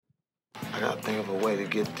gotta think of a way to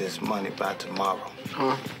get this money by tomorrow.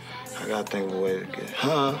 Huh? I gotta think of a way to get,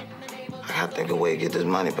 I gotta think of a way to get this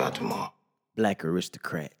money by tomorrow. Black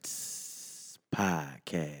Aristocrats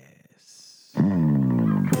Podcast.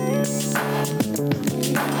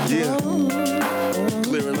 Yeah.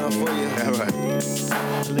 Clear enough for you? All right.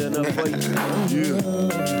 Clear enough for you?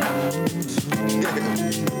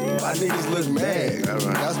 My niggas look mad. All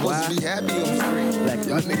right. Y'all supposed to be happy on the screen.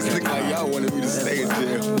 Y'all niggas look like y'all wanted me to stay in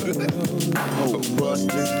jail. Oh,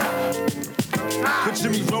 busters. Picture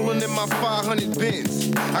me rolling in my 500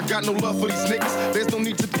 Benz. I got no love for these niggas. There's no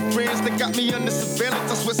need to be friends. They got me under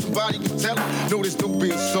surveillance. I swear somebody can tell it. No, there's no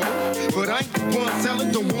being sold. But I ain't the one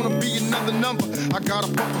telling. Don't wanna be another number. I got a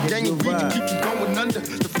fucking gang of weed to keep them going under.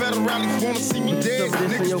 The federales wanna see me dead.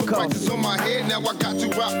 Niggas put prices on my head. Now I got 2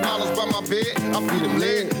 rock dollars by my bed. I feed them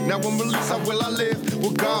lead. Now I'm released. How will I live?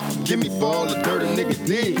 Well, God forgive me for all the dirt a nigga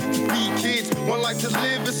did. To feed kids, one life to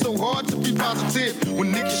live. It's so hard to be positive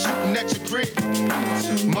when niggas shooting at your crib.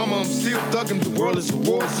 Mama, I'm still thugging. The world is a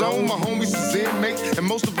war zone. My homies is inmates, and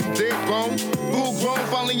most of them dead grown. Full grown,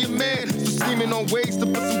 following your man. Still scheming on ways to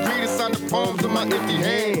put some greed inside the palms of my empty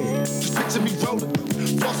hands. Just picture me rolling,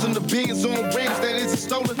 flossing the beans on rims that isn't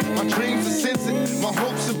stolen. My dreams are sensing, my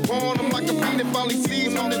hopes are born. I'm like a fiend that finally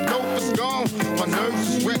sees when the dope is gone. My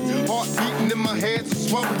nerves is wrecked, heart beating and my hands are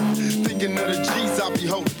swollen. Thinking of the G's I be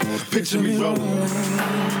holding. Picture me rolling.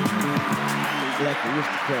 Black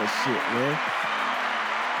Aristocrat shit, man.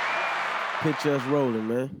 Picture us rolling,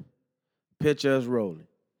 man. Picture us rolling.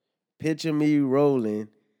 Picture me rolling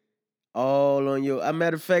all on your...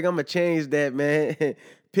 matter of fact, I'm going to change that, man.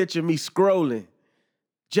 Picture me scrolling.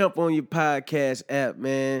 Jump on your podcast app,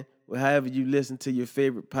 man. Or however you listen to your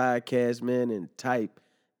favorite podcast, man, and type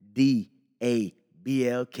DABLK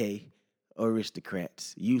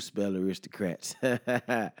Aristocrats. You spell Aristocrats.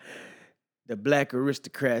 The Black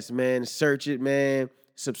Aristocrats, man. Search it, man.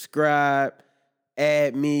 Subscribe.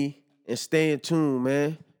 Add me. And stay in tune,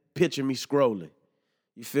 man. Picture me scrolling.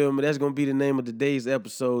 You feel me? That's going to be the name of today's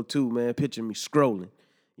episode, too, man. Picture me scrolling.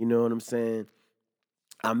 You know what I'm saying?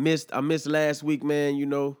 I missed last week, man, you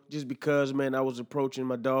know, just because, man, I was approaching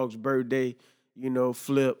my dog's birthday, you know,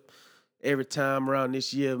 Flip. Every time around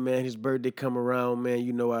this year, man, his birthday come around, man,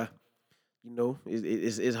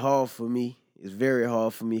 it's hard for me. It's very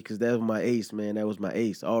hard for me because that was my ace, man. That was my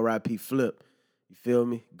ace. R.I.P. Flip. You feel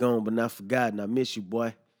me? Gone but not forgotten. I miss you,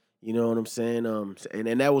 boy. You know what I'm saying?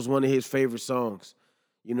 And that was one of his favorite songs.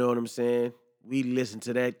 You know what I'm saying? We listened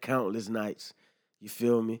to that countless nights. You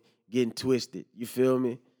feel me? Getting twisted. You feel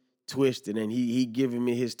me? Twisted. And he giving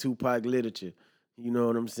me his Tupac literature. You know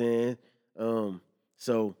what I'm saying?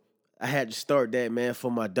 So I had to start that, man,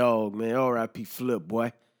 for my dog, man. R.I.P. Flip,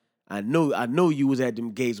 boy. I know you was at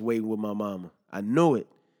them gates waiting with my mama. I know it.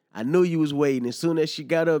 I knew you was waiting. As soon as she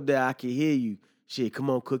got up there, I could hear you. Shit,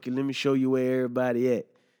 come on, Cookie. Let me show you where everybody at.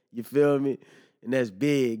 You feel me? And that's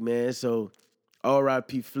big, man. So,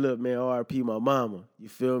 R.I.P. Flip, man. R.I.P. my mama. You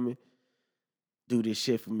feel me? Do this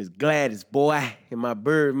shit for Miss Gladys, boy. In my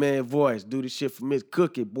Birdman voice. Do this shit for Miss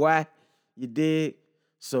Cookie, boy. You dig?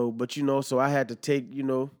 So, but so I had to take, a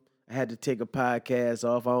podcast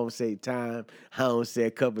off. I don't say time. I don't say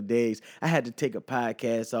a couple days. I had to take a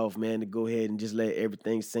podcast off, man, to go ahead and just let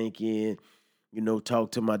everything sink in.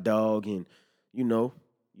 Talk to my dog and,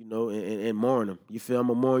 and mourn them. You feel? I'm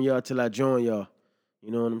going to mourn y'all till I join y'all.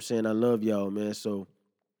 You know what I'm saying? I love y'all, man. So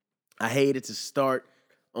I hated to start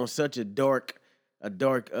on such a dark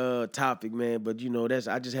topic, man. But,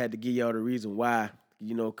 I just had to give y'all the reason why,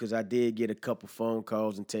 because I did get a couple phone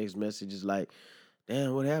calls and text messages like,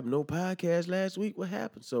 damn, what happened? No podcast last week? What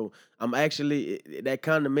happened? So I'm actually, that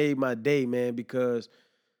kind of made my day, man, because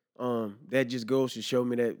that just goes to show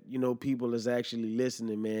me that, people is actually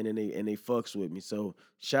listening, man, and they fucks with me. So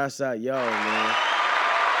shouts out y'all, man.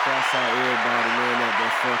 Shouts out everybody, man,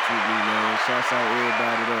 that fucks with me, man. Shouts out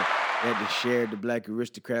everybody that shared the Black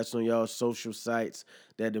Aristocrats on y'all social sites,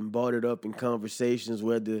 that done brought it up in conversations,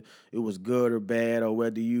 whether it was good or bad, or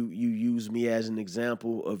whether you use me as an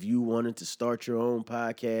example of you wanting to start your own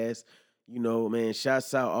podcast. Man,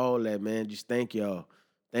 shouts out all that, man. Just thank y'all.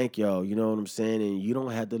 Thank y'all, you know what I'm saying? And you don't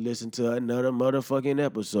have to listen to another motherfucking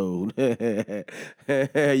episode.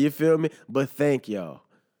 You feel me? But thank y'all.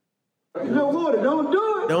 You don't want it, don't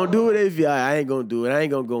do it. Don't do it, AV. I ain't gonna do it. I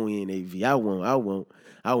ain't gonna go in, AV. I won't.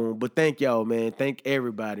 But thank y'all, man. Thank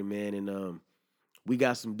everybody, man. And we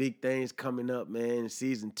got some big things coming up, man, in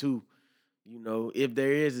season 2. If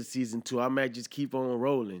there is a season 2, I might just keep on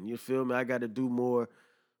rolling. You feel me? I gotta do more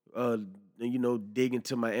dig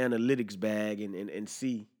into my analytics bag and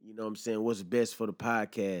see, what's best for the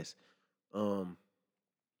podcast.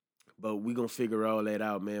 But we gonna figure all that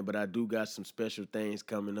out, man. But I do got some special things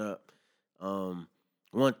coming up.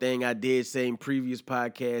 One thing I did say in previous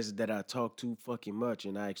podcasts is that I talk too fucking much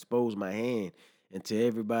and I expose my hand. And to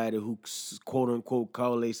everybody who quote unquote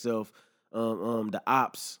call themselves the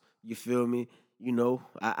ops, you feel me? You know,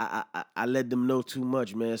 I let them know too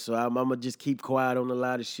much, man. So I'm gonna just keep quiet on a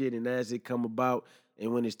lot of shit, and as it come about,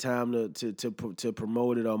 and when it's time to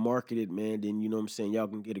promote it or market it, man, then you know what I'm saying, y'all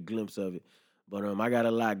can get a glimpse of it. But I got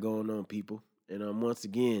a lot going on, people, and once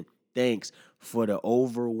again, thanks for the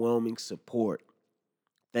overwhelming support.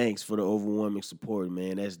 Thanks for the overwhelming support,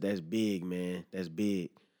 man. That's big, man. That's big.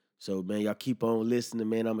 So, man, y'all keep on listening,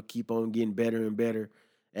 man. I'm gonna keep on getting better and better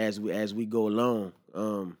as we go along.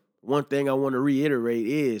 One thing I want to reiterate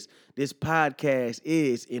is this podcast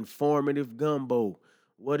is informative gumbo.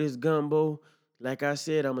 What is gumbo? Like I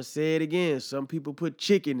said, I'm gonna say it again. Some people put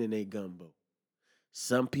chicken in their gumbo.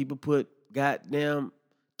 Some people put goddamn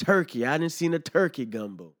turkey. I didn't see a turkey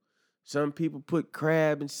gumbo. Some people put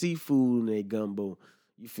crab and seafood in their gumbo.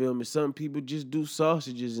 You feel me? Some people just do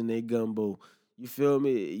sausages in their gumbo. You feel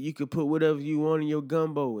me? You could put whatever you want in your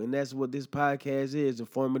gumbo, and that's what this podcast is,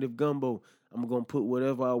 informative gumbo. I'm going to put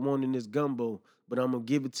whatever I want in this gumbo, but I'm going to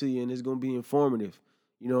give it to you, and it's going to be informative.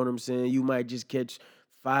 You know what I'm saying? You might just catch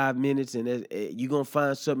 5 minutes, and you're going to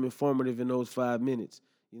find something informative in those 5 minutes.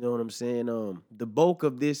 You know what I'm saying? The bulk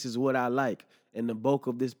of this is what I like, and the bulk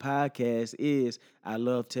of this podcast is I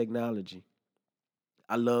love technology.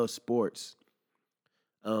 I love sports.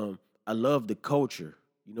 I love the culture.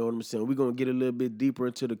 You know what I'm saying? We're gonna get a little bit deeper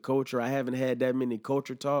into the culture. I haven't had that many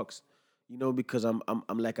culture talks, you know, because I'm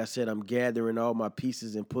like I said, I'm gathering all my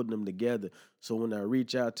pieces and putting them together. So when I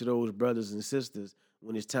reach out to those brothers and sisters,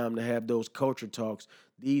 when it's time to have those culture talks,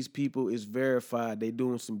 these people is verified. They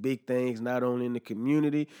doing some big things, not only in the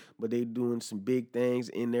community, but they doing some big things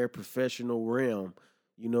in their professional realm.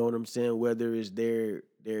 You know what I'm saying? Whether it's they're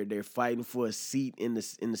fighting for a seat in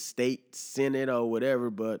the state senate or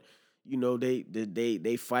whatever, but you know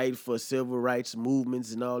they fight for civil rights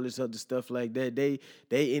movements and all this other stuff like that. They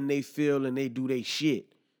in they field and they do they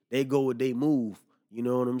shit. They go with they move. You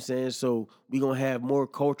know what I'm saying? So we gonna have more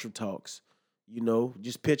culture talks. You know,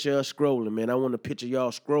 just picture us scrolling, man. I want to picture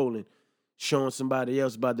y'all scrolling, showing somebody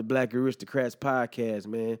else about the Black Aristocrats podcast,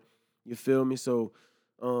 man. You feel me? So,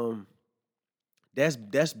 that's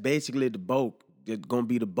basically the bulk. It's gonna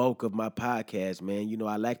be the bulk of my podcast, man. You know,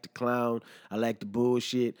 I like to clown, I like to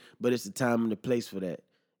bullshit, but it's the time and the place for that.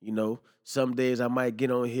 You know, some days I might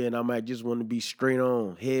get on here and I might just want to be straight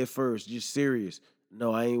on, head first, just serious.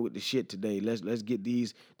 No, I ain't with the shit today. Let's get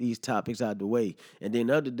these topics out the way. And then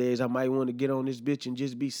other days I might want to get on this bitch and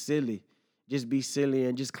just be silly. Just be silly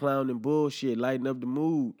and just clown and bullshit, lighten up the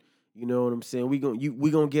mood. You know what I'm saying? We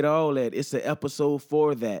gonna get all that. It's an episode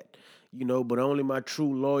for that. You know, but only my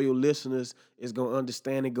true loyal listeners is gonna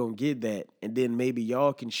understand and gonna get that. And then maybe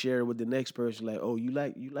y'all can share it with the next person. Like, oh, you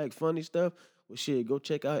like funny stuff? Well, shit, go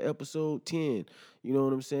check out episode 10. You know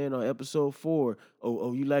what I'm saying? Or episode 4.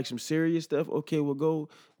 Oh, you like some serious stuff? Okay, well,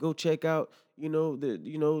 go check out,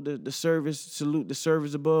 the service, salute the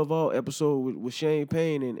service above all episode with Shane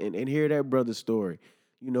Payne and hear that brother's story.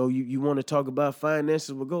 You know, you want to talk about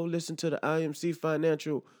finances? Well, go listen to the IMC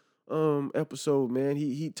Financial episode, man.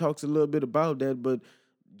 He talks a little bit about that, but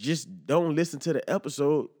just don't listen to the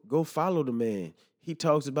episode. Go follow the man. He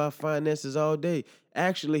talks about finances all day.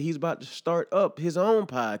 Actually, he's about to start up his own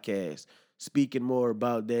podcast, speaking more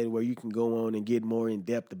about that, where you can go on and get more in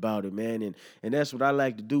depth about it, man. And that's what I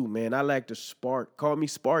like to do, man. I like to spark. Call me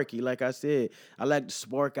Sparky, like I said. I like to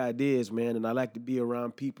spark ideas, man, and I like to be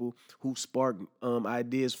around people who spark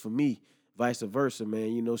ideas for me. Vice versa,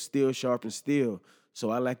 man. You know, steel sharpens steel.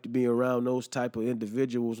 So I like to be around those type of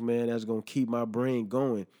individuals, man, that's gonna keep my brain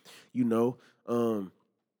going. You know,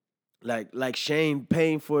 like Shane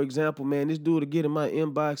Payne, for example, man. This dude will get in my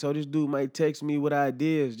inbox, or this dude might text me with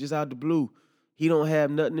ideas just out the blue. He don't have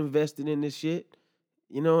nothing invested in this shit.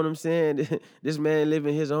 You know what I'm saying? This man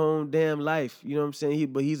living his own damn life. You know what I'm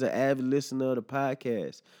saying? But he's an avid listener of the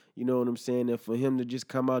podcast. You know what I'm saying? And for him to just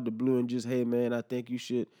come out the blue and just, hey, man, I think you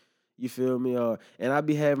should. You feel me? And I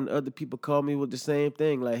be having other people call me with the same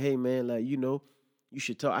thing, like, hey man, like, you know, you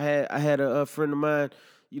should talk. I had a friend of mine,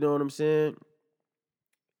 you know what I'm saying?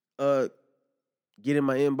 Get in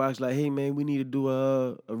my inbox like, hey man, we need to do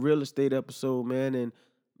a real estate episode, man. And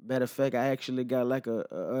matter of fact, I actually got like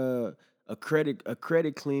a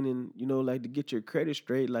credit cleaning, you know, like to get your credit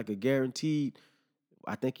straight, like a guaranteed,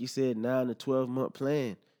 I think he said 9 to 12 month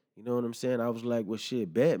plan. You know what I'm saying? I was like, well,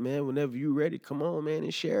 shit, bet, man. Whenever you ready, come on, man,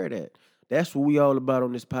 and share that. That's what we all about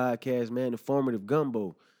on this podcast, man, informative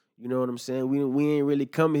gumbo. You know what I'm saying? We ain't really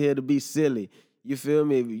come here to be silly. You feel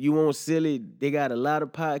me? If you want silly, they got a lot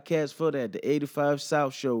of podcasts for that. The 85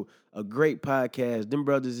 South Show, a great podcast. Them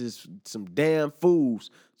brothers is some damn fools,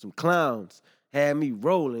 some clowns. Had me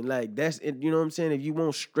rolling. Like, that's it. You know what I'm saying? If you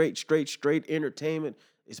want straight entertainment,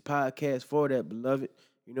 it's podcast for that, beloved.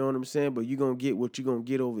 You know what I'm saying? But you're going to get what you're going to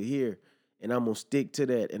get over here. And I'm going to stick to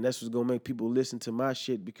that. And that's what's going to make people listen to my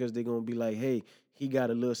shit because they're going to be like, hey, he got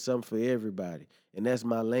a little something for everybody. And that's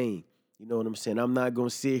my lane. You know what I'm saying? I'm not going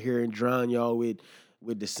to sit here and drown y'all with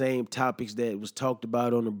the same topics that was talked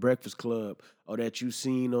about on the Breakfast Club or that you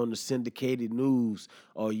seen on the syndicated news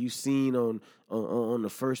or you seen on the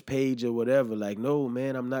first page or whatever. Like, no,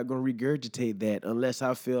 man, I'm not going to regurgitate that unless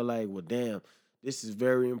I feel like, well, damn, this is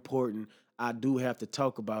very important. I do have to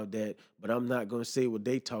talk about that, but I'm not going to say what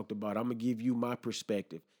they talked about. I'm going to give you my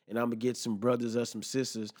perspective, and I'm going to get some brothers or some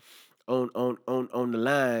sisters on the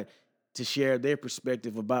line to share their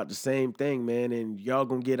perspective about the same thing, man, and y'all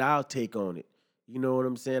gonna get our take on it. You know what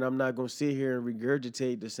I'm saying? I'm not gonna sit here and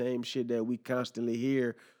regurgitate the same shit that we constantly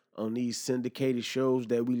hear on these syndicated shows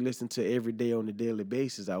that we listen to every day on a daily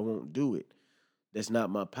basis. I won't do it. That's not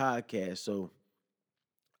my podcast, so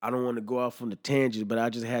I don't want to go off on the tangent, but I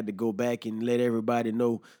just had to go back and let everybody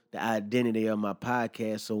know the identity of my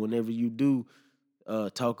podcast, so whenever you do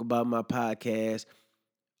talk about my podcast,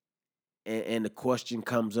 and the question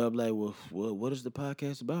comes up like, well, what is the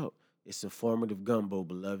podcast about? It's Informative Gumbo,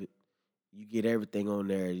 beloved. You get everything on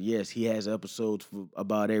there. Yes, he has episodes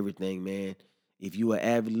about everything, man. If you an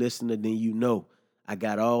avid listener, then you know I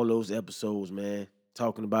got all those episodes, man,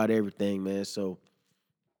 talking about everything, man. So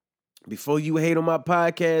before you hate on my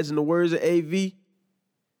podcast, in the words of AV, You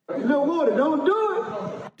know what? Don't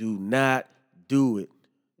do it. do not do it.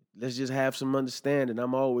 Let's just have some understanding.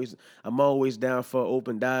 I'm always down for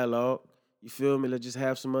open dialogue. You feel me? Let's just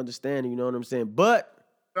have some understanding, you know what I'm saying? But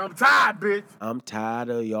I'm tired, bitch. I'm tired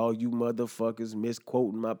of y'all, you motherfuckers,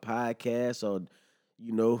 misquoting my podcast or,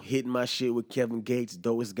 you know, hitting my shit with Kevin Gates,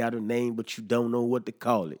 though it's got a name, but you don't know what to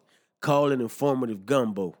call it. Call it Informative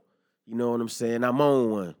Gumbo. You know what I'm saying? I'm on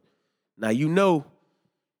one. Now, you know,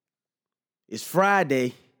 it's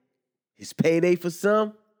Friday. It's payday for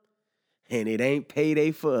some, and it ain't payday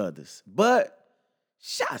for others. But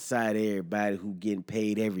shouts out to everybody who getting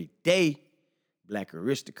paid every day. Black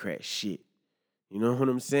aristocrat shit. You know what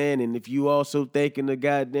I'm saying? And if you also thinking of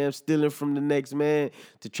goddamn stealing from the next man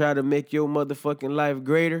to try to make your motherfucking life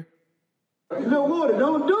greater, You know what?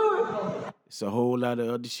 Don't do it. it's a whole lot of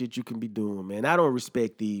other shit you can be doing, man. I don't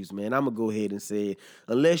respect thieves, man. I'm going to go ahead and say it.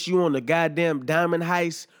 Unless you on the goddamn diamond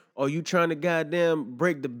heist or you trying to goddamn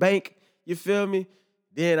break the bank, you feel me?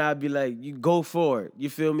 Then I'd be like, you go for it. You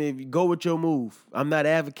feel me? If you go with your move. I'm not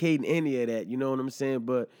advocating any of that, you know what I'm saying?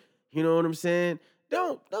 But, you know what I'm saying?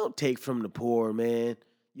 Don't take from the poor, man.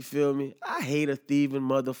 You feel me? I hate a thieving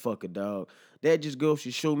motherfucker, dog. That just goes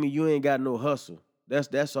to show me you ain't got no hustle.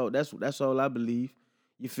 That's all I believe.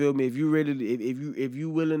 You feel me? If you ready to, if you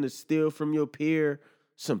willing to steal from your peer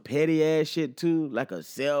some petty ass shit too, like a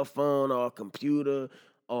cell phone or a computer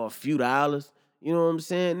or a few dollars, you know what I'm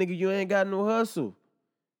saying? Nigga, you ain't got no hustle.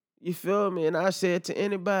 You feel me? And I say it to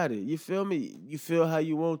anybody. You feel me? You feel how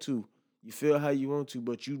you want to. You feel how you want to,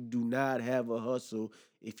 but you do not have a hustle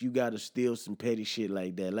if you gotta steal some petty shit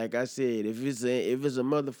like that. Like I said, if it's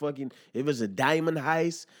a diamond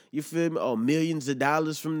heist, you feel me, or millions of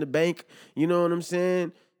dollars from the bank, you know what I'm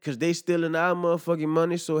saying? Cause they stealing our motherfucking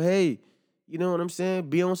money. So hey, you know what I'm saying?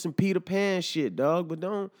 Be on some Peter Pan shit, dog. But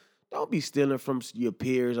don't be stealing from your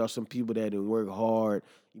peers or some people that didn't work hard,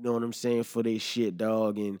 you know what I'm saying, for their shit,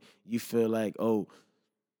 dog. And you feel like, oh,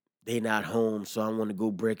 they not home, so I want to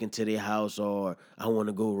go break into their house or I want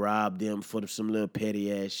to go rob them for some little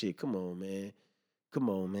petty ass shit. Come on, man.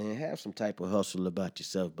 Come on, man. Have some type of hustle about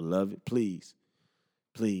yourself, beloved. Please.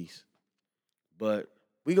 Please. But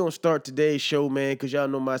we going to start today's show, man, because y'all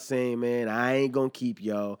know my saying, man. I ain't going to keep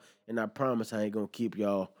y'all, and I promise I ain't going to keep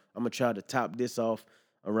y'all. I'm going to try to top this off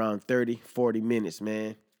around 30, 40 minutes,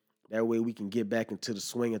 man. That way we can get back into the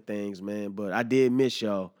swing of things, man. But I did miss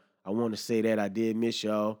y'all. I want to say that I did miss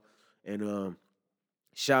y'all. And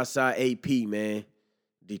shouts out AP, man.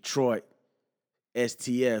 Detroit,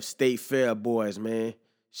 STF, State Fair boys, man.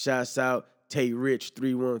 Shouts out Tay Rich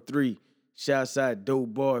 313. Shouts out Dope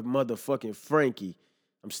Boy motherfucking Frankie.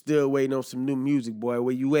 I'm still waiting on some new music, boy.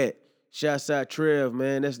 Where you at? Shouts out Trev,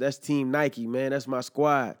 man. That's Team Nike, man. That's my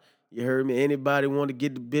squad. You heard me? Anybody want to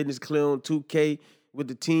get the business clear on 2K with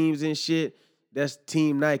the teams and shit? That's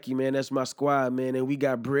Team Nike, man. That's my squad, man. And we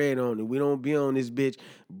got bread on it. We don't be on this bitch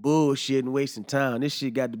bullshit and wasting time. This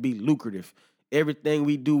shit got to be lucrative. Everything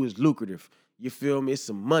we do is lucrative. You feel me? It's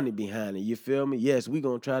some money behind it. You feel me? Yes, we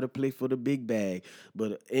going to try to play for the big bag.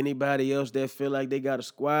 But anybody else that feel like they got a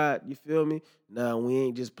squad, you feel me? Nah, we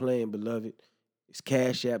ain't just playing, beloved. It's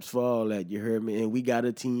Cash Apps for all that, you heard me? And we got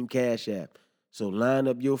a team Cash App. So line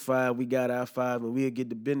up your 5, we got our 5, and we'll get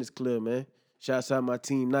the business clear, man. Shouts out my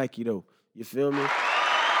team Nike, though. You feel me? You know?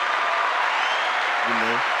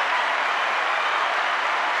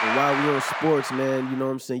 And while we on sports, man, you know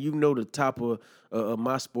what I'm saying? You know the top of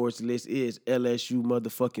my sports list is LSU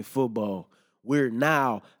motherfucking football. We're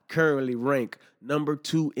now currently ranked number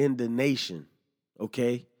 2 in the nation,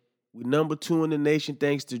 okay? We're number 2 in the nation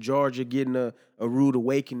thanks to Georgia getting a rude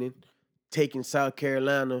awakening, taking South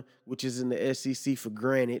Carolina, which is in the SEC, for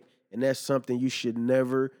granted, and that's something you should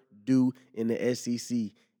never do in the SEC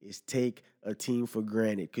is take a team for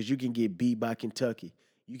granted because you can get beat by Kentucky.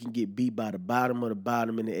 You can get beat by the bottom of the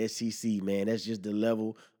bottom in the SEC, man. That's just the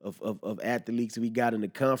level of athletes we got in the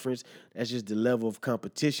conference. That's just the level of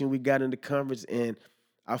competition we got in the conference. And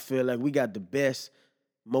I feel like we got the best,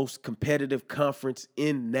 most competitive conference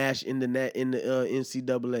in the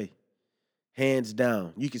NCAA. Hands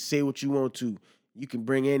down. You can say what you want to. You can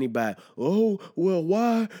bring anybody. Oh, well,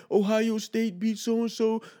 why Ohio State beat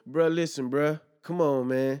so-and-so? Bruh, listen, bruh. Come on,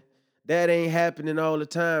 man. That ain't happening all the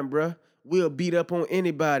time, bruh. We'll beat up on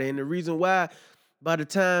anybody. And the reason why, by the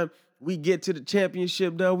time we get to the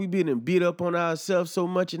championship, though, we been beat up on ourselves so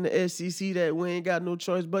much in the SEC that we ain't got no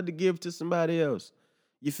choice but to give to somebody else.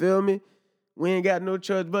 You feel me? We ain't got no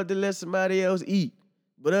choice but to let somebody else eat.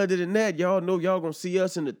 But other than that, y'all know y'all gonna see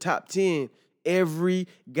us in the top 10 every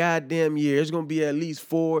goddamn year. There's gonna be at least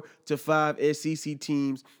 4 to 5 SEC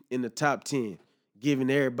teams in the top 10,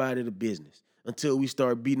 giving everybody the business until we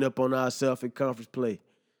start beating up on ourselves in conference play.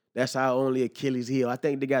 That's our only Achilles heel. I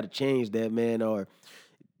think they got to change that, man, or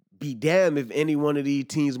be damned if any one of these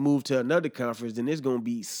teams move to another conference, then it's going to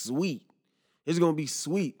be sweet. It's going to be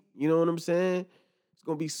sweet. You know what I'm saying? It's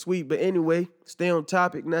going to be sweet. But anyway, stay on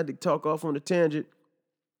topic, not to talk off on a tangent.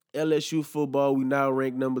 LSU football, we now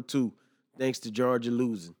rank number 2, thanks to Georgia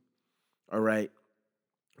losing. All right.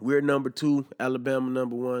 We're number 2, Alabama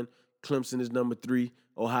number 1, Clemson is number 3,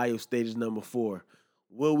 Ohio State is number 4.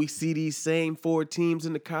 Will we see these same 4 teams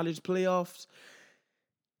in the college playoffs?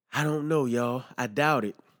 I don't know, y'all. I doubt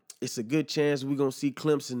it. It's a good chance we're going to see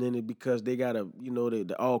Clemson in it because they got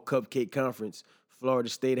the all-cupcake conference. Florida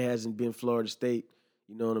State hasn't been Florida State.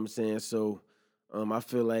 You know what I'm saying? So I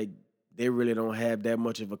feel like they really don't have that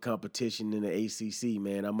much of a competition in the ACC,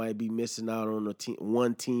 man. I might be missing out on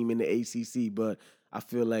one team in the ACC, but I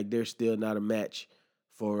feel like they're still not a match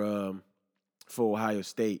for Ohio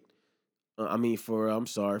State. For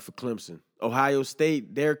Clemson. Ohio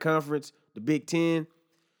State, their conference, the Big Ten,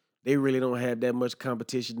 they really don't have that much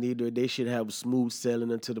competition either. They should have a smooth sailing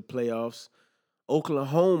into the playoffs.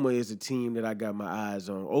 Oklahoma is a team that I got my eyes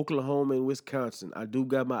on. Oklahoma and Wisconsin. I do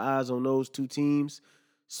got my eyes on those 2 teams,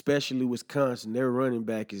 especially Wisconsin. Their running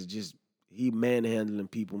back is he manhandling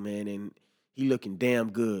people, man, and he looking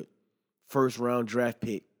damn good. First round draft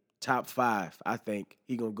pick, top 5, I think.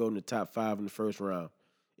 He going to go in the top 5 in the first round.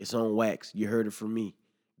 It's on wax. You heard it from me.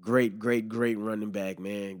 Great, great, great running back,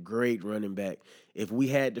 man. Great running back. If we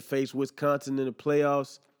had to face Wisconsin in the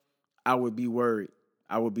playoffs, I would be worried.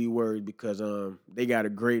 I would be worried because they got a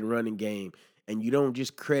great running game. And you don't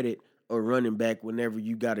just credit a running back whenever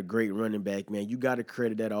you got a great running back, man. You got to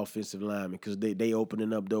credit that offensive lineman because they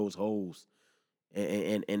opening up those holes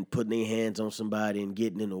and putting their hands on somebody and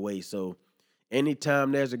getting in the way. So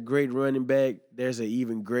anytime there's a great running back, there's an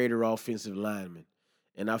even greater offensive lineman.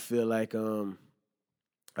 And I feel like a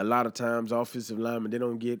lot of times offensive linemen, they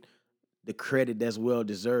don't get the credit that's well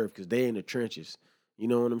deserved because they in the trenches. You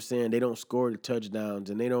know what I'm saying? They don't score the touchdowns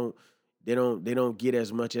and they don't get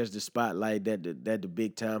as much as the spotlight that the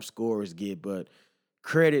big time scorers get. But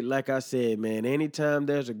credit, like I said, man, anytime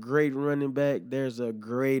there's a great running back, there's a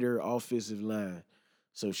greater offensive line.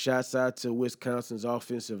 So shouts out to Wisconsin's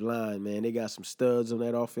offensive line, man. They got some studs on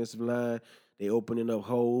that offensive line. They opening up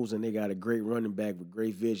holes, and they got a great running back with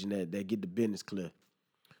great vision that get the business clear.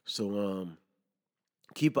 So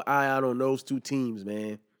keep an eye out on those 2 teams,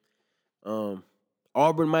 man.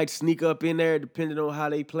 Auburn might sneak up in there depending on how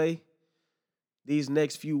they play these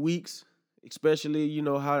next few weeks, especially,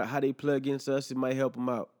 how they play against us. It might help them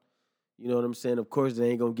out. You know what I'm saying? Of course, they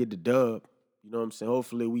ain't going to get the dub. You know what I'm saying?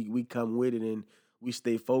 Hopefully, we come with it and we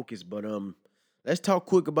stay focused. But let's talk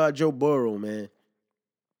quick about Joe Burrow, man.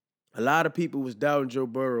 A lot of people was doubting Joe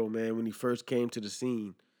Burrow, man, when he first came to the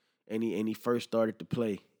scene and he first started to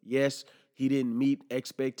play. Yes, he didn't meet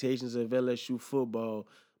expectations of LSU football,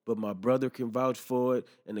 but my brother can vouch for it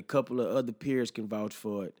and a couple of other peers can vouch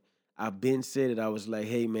for it. I've been said it. I was like,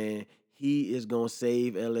 hey, man, he is going to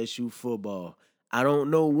save LSU football. I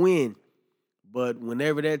don't know when, but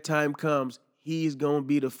whenever that time comes, he's going to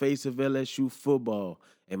be the face of LSU football.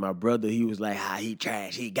 And my brother, he was like, he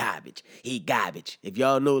trash, he garbage, he garbage. If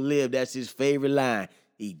y'all know Liv, that's his favorite line.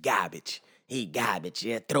 He garbage. He garbage.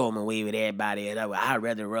 Yeah, throw him away with everybody. I'd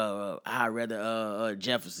rather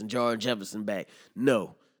Jefferson, Jordan Jefferson back.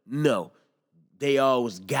 No. They all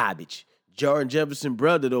was garbage. Jordan Jefferson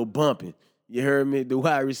brother, though, bumping. You heard me? The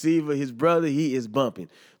wide receiver, his brother, he is bumping.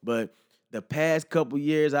 But the past couple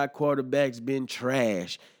years, our quarterback's been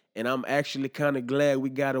trash. And I'm actually kind of glad we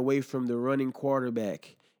got away from the running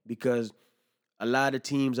quarterback because a lot of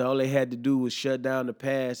teams, all they had to do was shut down the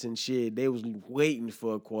pass and shit. They was waiting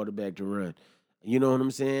for a quarterback to run. You know what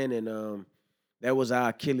I'm saying? And that was our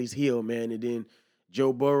Achilles heel, man. And then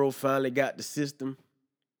Joe Burrow finally got the system.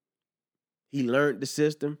 He learned the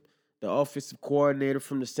system. The offensive coordinator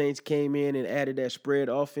from the Saints came in and added that spread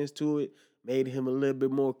offense to it, made him a little bit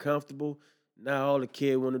more comfortable. Now all the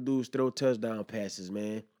kid want to do is throw touchdown passes,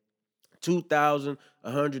 man.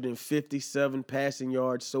 2,157 passing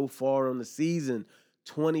yards so far on the season,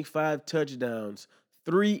 25 touchdowns,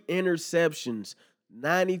 3 interceptions,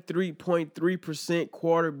 93.3%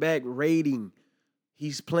 quarterback rating.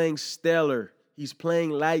 He's playing stellar. He's playing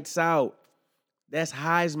lights out. That's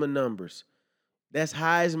Heisman numbers.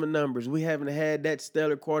 We haven't had that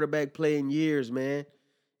stellar quarterback play in years, man.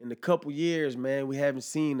 In a couple years, man, we haven't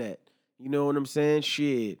seen that. You know what I'm saying?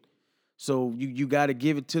 Shit. So you got to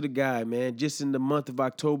give it to the guy, man. Just in the month of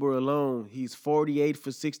October alone, he's 48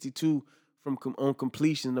 for 62 on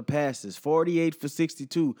completion of passes. 48 for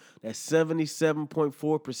 62. That's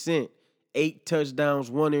 77.4%. 8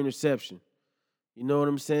 touchdowns, 1 interception. You know what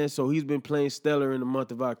I'm saying? So he's been playing stellar in the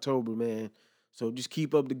month of October, man. So just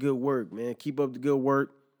keep up the good work, man. Keep up the good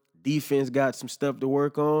work. Defense got some stuff to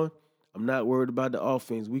work on. I'm not worried about the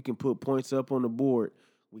offense. We can put points up on the board.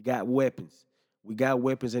 We got weapons.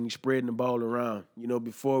 And he's spreading the ball around. You know,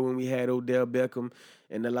 before when we had Odell Beckham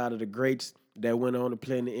and a lot of the greats that went on to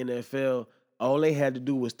play in the NFL, all they had to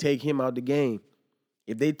do was take him out the game.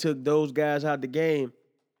 If they took those guys out the game,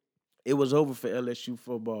 it was over for LSU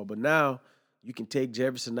football. But now you can take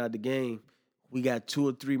Jefferson out the game. We got 2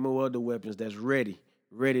 or 3 more other weapons that's ready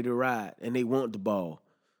to ride, and they want the ball,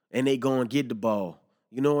 and they go and get the ball.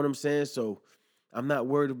 You know what I'm saying? So I'm not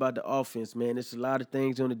worried about the offense, man. There's a lot of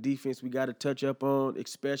things on the defense we got to touch up on,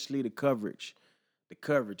 especially the coverage.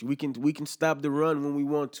 We can stop the run when we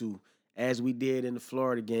want to, as we did in the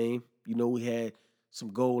Florida game. You know, we had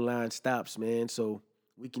some goal line stops, man. So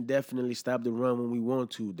we can definitely stop the run when we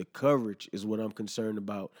want to. The coverage is what I'm concerned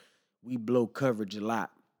about. We blow coverage a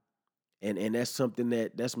lot. And that's something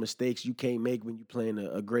that's mistakes you can't make when you're playing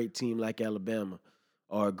a great team like Alabama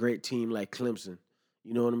or a great team like Clemson.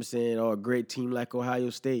 You know what I'm saying? Or a great team like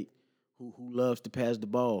Ohio State who loves to pass the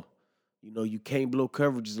ball. You know, you can't blow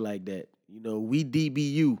coverages like that. You know, we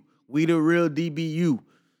DBU. We the real DBU.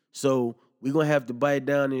 So we're going to have to bite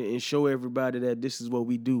down and show everybody that this is what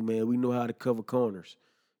we do, man. We know how to cover corners.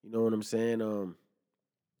 You know what I'm saying?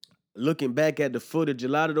 Looking back at the footage, a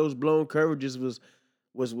lot of those blown coverages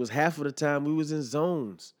was half of the time we was in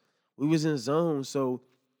zones. So,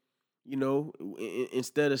 you know,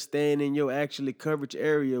 instead of staying in your actually coverage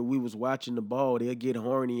area, we was watching the ball. They'll get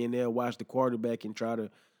horny and they'll watch the quarterback and try to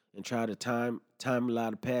time a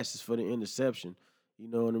lot of passes for the interception. You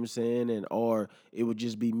know what I'm saying? Or it would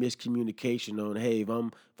just be miscommunication on, hey, if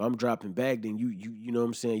I'm dropping back, then you know what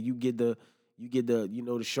I'm saying, you get the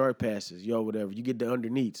the short passes, whatever. You get the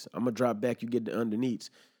underneaths. I'm gonna drop back, you get the underneaths.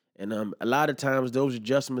 And a lot of times those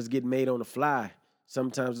adjustments get made on the fly.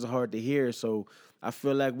 Sometimes it's hard to hear. So I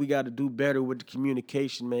feel like we got to do better with the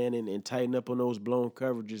communication, man, and tighten up on those blown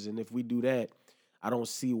coverages. And if we do that, I don't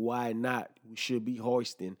see why not. We should be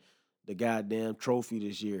hoisting the goddamn trophy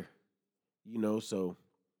this year. You know, so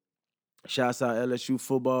shouts out LSU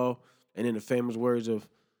football. And in the famous words of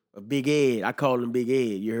Big Ed, I call him Big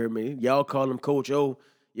Ed. You heard me? Y'all call him Coach O.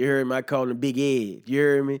 You heard me? I call him Big Ed. You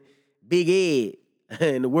heard me? Big Ed.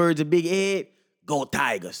 In the words of Big Ed, go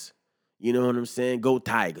Tigers. You know what I'm saying? Go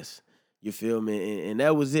Tigers. You feel me? And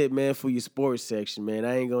that was it, man, for your sports section, man.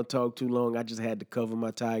 I ain't going to talk too long. I just had to cover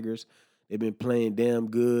my Tigers. They've been playing damn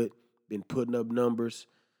good, been putting up numbers.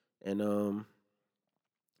 And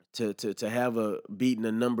to have beating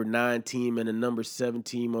a number 9 team and a number 7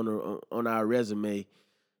 team on our resume,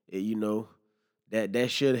 you know, that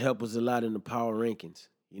should help us a lot in the power rankings.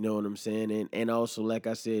 You know what I'm saying? And also, like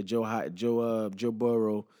I said, Joe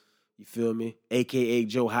Burrow, you feel me? AKA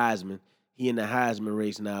Joe Heisman. He in the Heisman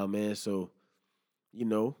race now, man. So, you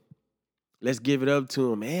know, let's give it up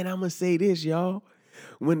to him. Man, I'm gonna say this, y'all.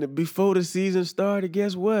 Before the season started,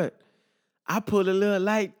 guess what? I put a little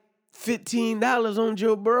like $15 on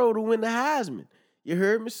Joe Burrow to win the Heisman. You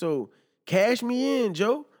heard me? So cash me in,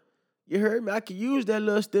 Joe. You heard me? I could use that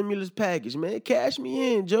little stimulus package, man. Cash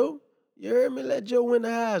me in, Joe. You heard me? Let Joe win the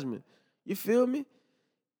Heisman. You feel me?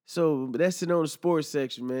 So that's it on the sports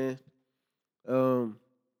section, man.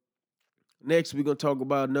 Next, we're going to talk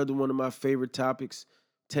about another one of my favorite topics,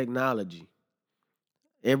 technology.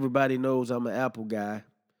 Everybody knows I'm an Apple guy.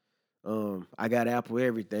 I got Apple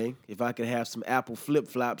everything. If I could have some Apple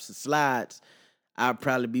flip-flops and slides, I'd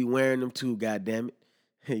probably be wearing them too, goddammit.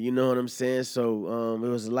 You know what I'm saying? So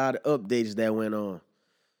there was a lot of updates that went on.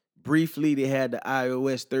 Briefly, they had the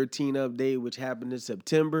iOS 13 update, which happened in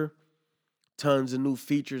September. Tons of new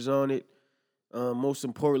features on it. Most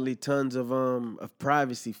importantly, tons of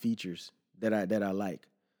privacy features that I like.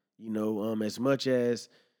 You know, as much as,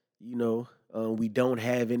 you know, we don't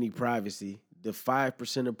have any privacy, the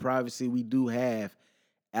 5% of privacy we do have,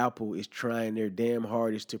 Apple is trying their damn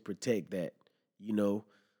hardest to protect that, you know,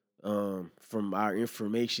 from our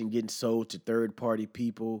information getting sold to third-party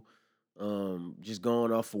people, just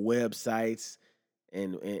going off of websites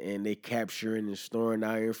and they capturing and storing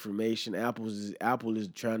our information. Apple is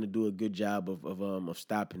trying to do a good job of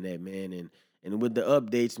stopping that, man. And with the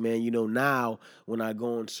updates, man, you know, now when I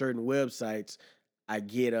go on certain websites, I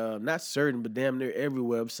get not certain, but damn near every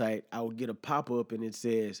website, I will get a pop-up and it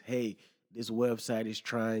says, hey, this website is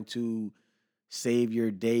trying to save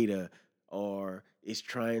your data, or it's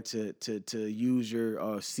trying to use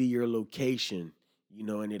your see your location, you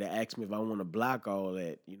know, and it'll ask me if I want to block all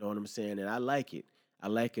that. You know what I'm saying? And I like it. I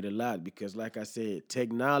like it a lot because, like I said,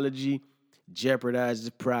 technology jeopardizes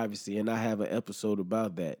privacy, and I have an episode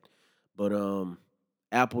about that. But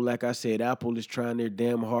Apple, like I said, Apple is trying their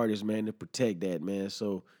damn hardest, man, to protect that, man.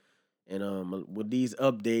 So, and with these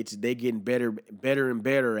updates, they getting better and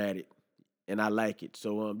better at it, and I like it.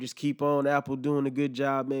 So just keep on, Apple, doing a good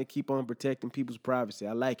job, man. Keep on protecting people's privacy.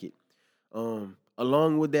 I like it.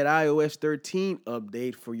 Along with that iOS 13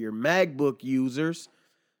 update for your MacBook users,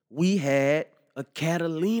 we had a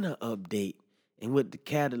Catalina update. And with the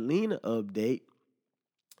Catalina update,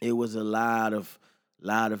 it was a lot of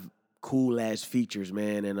cool ass features,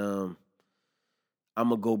 man. And I'm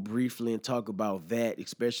gonna go briefly and talk about that,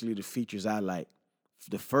 especially the features I like.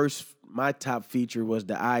 My top feature was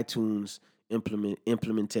the iTunes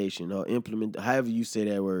implementation, or however you say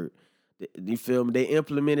that word. You feel me? They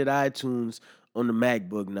implemented iTunes on the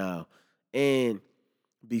MacBook now. And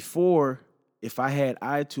before, if I had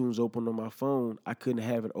iTunes open on my phone, I couldn't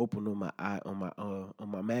have it open on my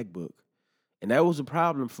MacBook. And that was a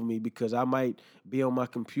problem for me because I might be on my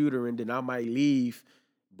computer and then I might leave,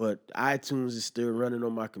 but iTunes is still running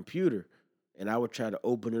on my computer. And I would try to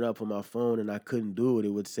open it up on my phone and I couldn't do it. It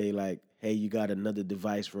would say like, hey, you got another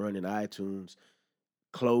device running iTunes.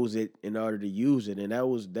 Close it in order to use it. And that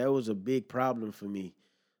was a big problem for me.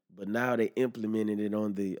 But now they implemented it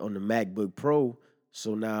on the MacBook Pro.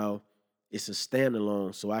 So now it's a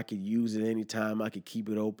standalone, so I could use it anytime. I could keep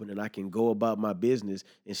it open, and I can go about my business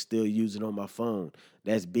and still use it on my phone.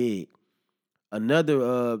 That's big.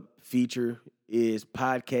 Another feature is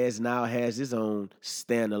Podcast now has its own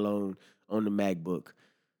standalone on the MacBook.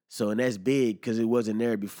 So, and that's big because it wasn't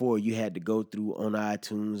there before. You had to go through on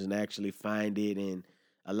iTunes and actually find it. And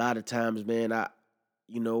a lot of times, man,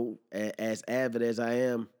 as avid as I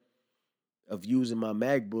am of using my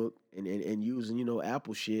MacBook and using,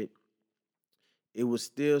 Apple shit, it would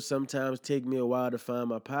still sometimes take me a while to find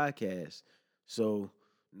my podcast. So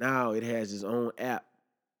now it has its own app,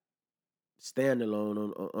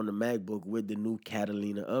 standalone on the MacBook with the new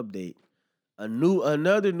Catalina update.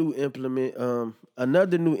 Another new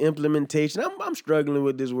implementation. I'm struggling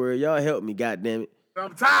with this word. Y'all help me, goddammit.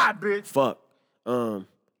 I'm tired, bitch. Fuck.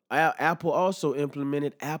 Apple also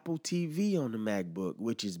implemented Apple TV on the MacBook,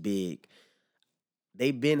 which is big.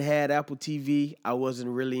 They been had Apple TV. I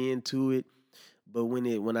wasn't really into it. But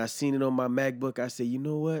when I seen it on my MacBook, I said, you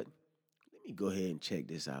know what? Let me go ahead and check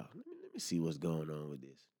this out. Let me see what's going on with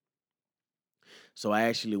this. So I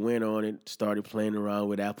actually went on it, started playing around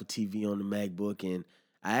with Apple TV on the MacBook, and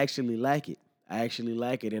I actually like it.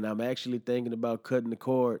 And I'm actually thinking about cutting the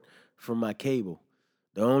cord from my cable.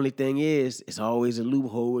 The only thing is, it's always a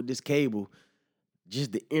loophole with this cable.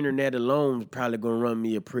 Just the internet alone is probably going to run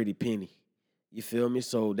me a pretty penny. You feel me?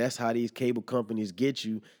 So that's how these cable companies get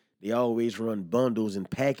you. They always run bundles and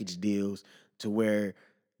package deals to where,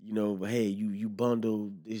 hey, you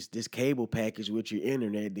bundle this cable package with your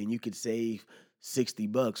internet, then you could save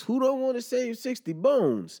 $60. Who don't want to save 60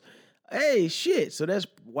 bones? Hey, shit. So that's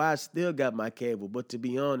why I still got my cable. But to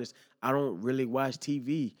be honest, I don't really watch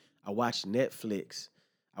TV. I watch Netflix.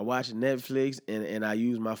 And I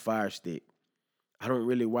use my Fire Stick. I don't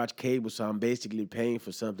really watch cable, so I'm basically paying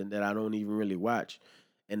for something that I don't even really watch.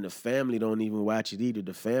 And the family don't even watch it either.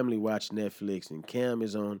 The family watch Netflix, and Cam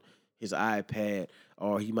is on his iPad,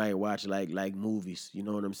 or he might watch like movies. You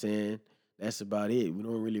know what I'm saying? That's about it. We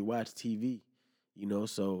don't really watch TV.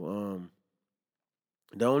 So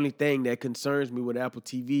the only thing that concerns me with Apple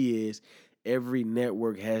TV is every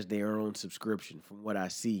network has their own subscription. From what I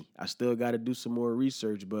see, I still got to do some more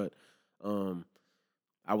research, but um,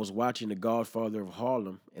 I was watching The Godfather of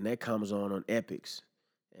Harlem, and that comes on Epics,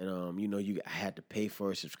 and I had to pay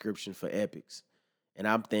for a subscription for Epics, and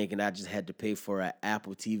I'm thinking I just had to pay for an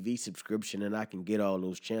Apple TV subscription, and I can get all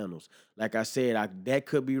those channels. Like I said, that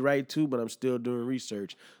could be right too, but I'm still doing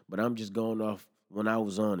research. But I'm just going off when I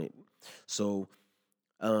was on it. So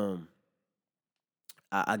um,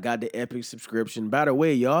 I got the Epic subscription. By the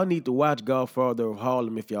way, y'all need to watch Godfather of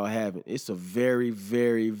Harlem if y'all haven't. It's a very,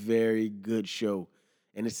 very, very good show,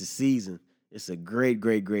 and it's a season. It's a great,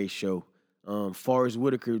 great, great show. Forrest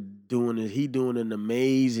Whitaker doing an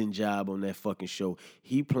amazing job on that fucking show.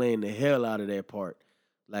 He playing the hell out of that part.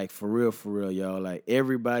 Like for real, y'all. Like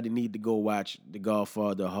everybody need to go watch The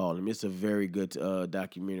Godfather of Harlem. It's a very good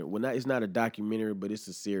documentary. Well, it's not a documentary, but it's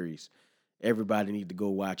a series. Everybody need to go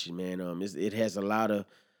watch it, man. It has a lot of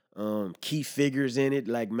key figures in it,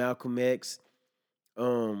 like Malcolm X.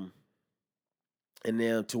 Um, and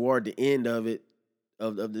then toward the end of it,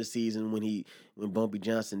 of the season, when Bumpy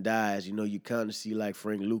Johnson dies, you kind of see like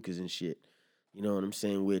Frank Lucas and shit. You know what I'm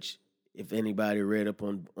saying? Which, if anybody read up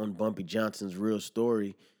on Bumpy Johnson's real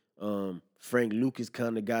story, Frank Lucas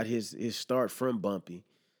kind of got his start from Bumpy.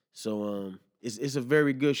 So it's a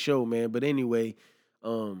very good show, man. But anyway,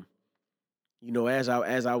 as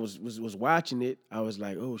I was watching it, I was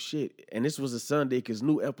like, oh shit. And this was a Sunday because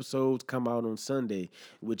new episodes come out on Sunday,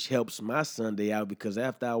 which helps my Sunday out because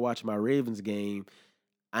after I watch my Ravens game,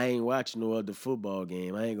 I ain't watching no other football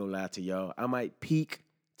game. I ain't gonna lie to y'all. I might peek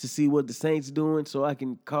to see what the Saints doing so I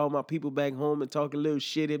can call my people back home and talk a little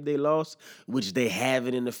shit if they lost, which they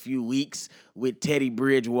haven't in a few weeks with Teddy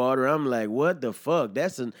Bridgewater. I'm like, what the fuck?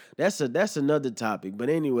 That's another topic. But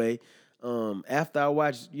anyway, after I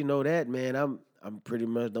watch, that, man, I'm pretty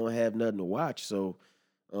much don't have nothing to watch. So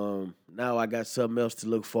now I got something else to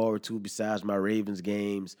look forward to besides my Ravens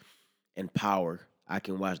games and Power. I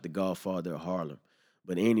can watch The Godfather of Harlem.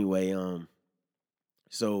 But anyway,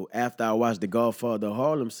 so after I watched The Godfather of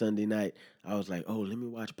Harlem Sunday night, I was like, oh, let me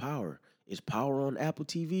watch Power. Is Power on Apple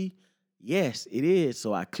TV? Yes, it is.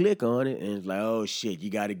 So I click on it, and it's like, oh shit, you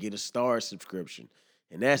got to get a Star subscription,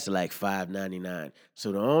 and that's like $5.99.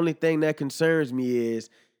 So the only thing that concerns me is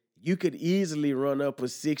you could easily run up a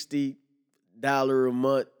 $60 a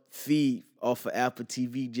month fee off of Apple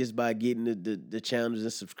TV just by getting the channels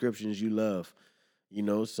and subscriptions you love.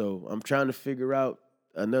 So I'm trying to figure out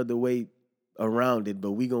another way around it,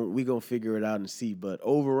 but we gonna figure it out and see. But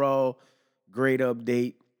overall, great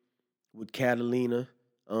update with Catalina.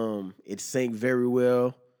 It synced very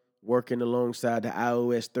well, working alongside the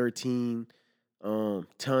iOS 13.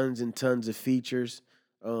 Tons and tons of features,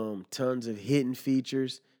 tons of hidden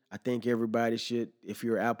features. I think everybody should, if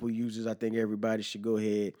you're Apple users, I think everybody should go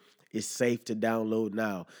ahead. It's safe to download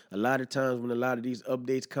now. A lot of times when a lot of these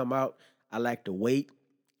updates come out, I like to wait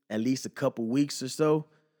at least a couple weeks or so.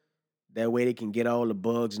 That way they can get all the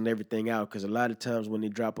bugs and everything out. Because a lot of times when they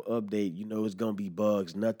drop an update, it's going to be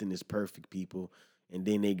bugs. Nothing is perfect, people. And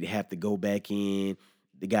then they have to go back in.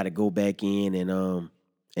 They got to go back in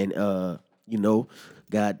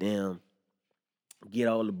goddamn, get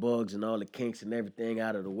all the bugs and all the kinks and everything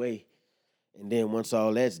out of the way. And then once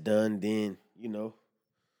all that's done, then,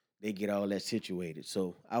 they get all that situated.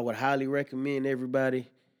 So I would highly recommend everybody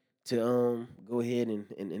to go ahead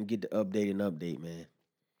and get the update, man.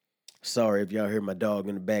 Sorry if y'all heard my dog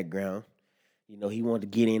in the background. He wanted to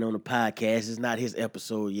get in on the podcast. It's not his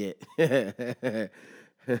episode yet.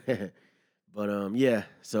 But yeah.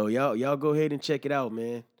 So y'all go ahead and check it out,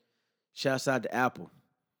 man. Shouts out to Apple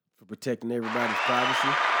for protecting everybody's privacy.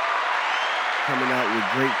 Coming out with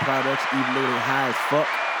great products, even though they're high as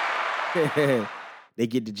fuck. They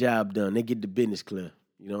get the job done. They get the business clear.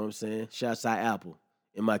 You know what I'm saying? Shouts out Apple.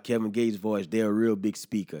 In my Kevin Gates voice, they're a real big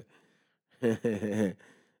speaker.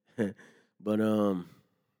 But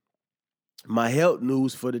my health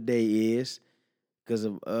news for the day is, because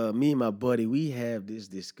of me and my buddy, we have this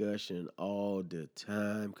discussion all the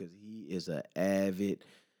time because he is an avid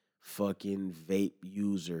fucking vape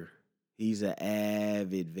user. He's an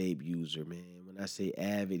avid vape user, man. When I say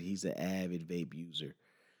avid, he's an avid vape user.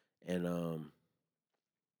 And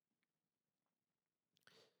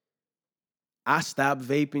I stopped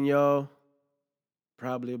vaping, y'all,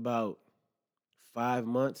 probably about 5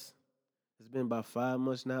 months. It's been about 5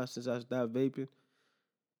 months now since I stopped vaping.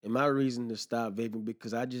 And my reason to stop vaping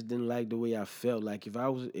because I just didn't like the way I felt. Like if I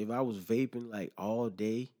was vaping like all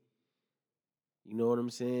day, you know what I'm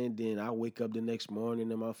saying? Then I wake up the next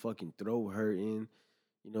morning and my fucking throat hurting.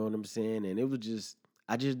 You know what I'm saying? And it was just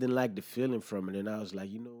I just didn't like the feeling from it. And I was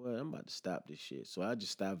like, you know what? I'm about to stop this shit. So I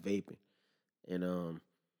just stopped vaping. And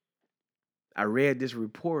I read this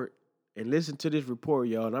report and listen to this report,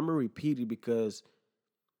 y'all. And I'm gonna repeat it because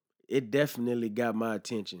it definitely got my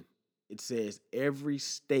attention. It says every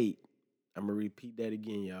state, I'm gonna repeat that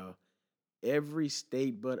again, y'all. Every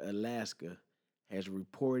state but Alaska has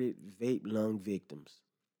reported vape lung victims.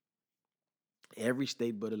 Every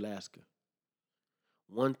state but Alaska.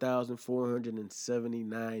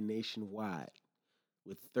 1,479 nationwide,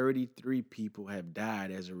 with 33 people have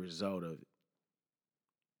died as a result of it.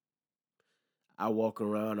 I walk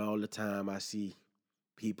around all the time. I see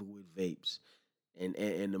people with vapes. And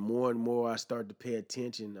the more and more I start to pay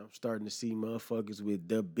attention, I'm starting to see motherfuckers with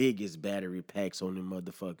the biggest battery packs on them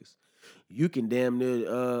motherfuckers. You can damn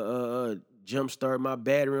near jumpstart my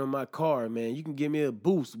battery on my car, man. You can give me a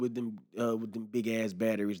boost with them big ass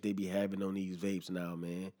batteries they be having on these vapes now,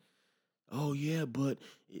 man. Oh yeah, but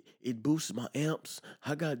it boosts my amps.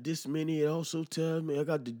 I got this many. It also tells me I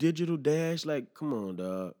got the digital dash. Like, come on,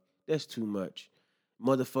 dog. That's too much.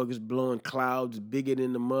 Motherfuckers blowing clouds bigger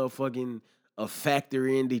than the motherfucking a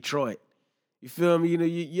factory in Detroit. You feel me?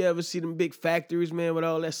 You ever see them big factories, man, with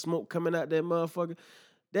all that smoke coming out that motherfucker?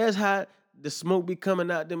 That's how the smoke be coming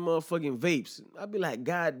out them motherfucking vapes. I be like,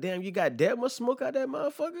 God damn, you got that much smoke out that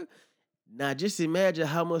motherfucker? Now just imagine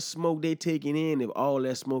how much smoke they taking in if all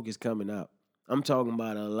that smoke is coming out. I'm talking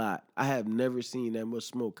about a lot. I have never seen that much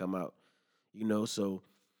smoke come out. So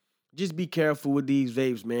just be careful with these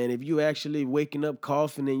vapes, man. If you actually waking up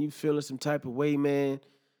coughing and you feeling some type of way, man,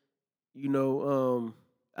 you know,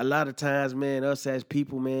 a lot of times, man, us as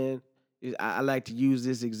people, man, I like to use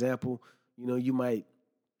this example. You might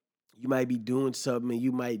be doing something and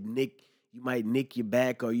you might nick your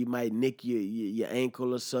back or you might nick your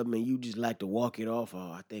ankle or something and you just like to walk it off.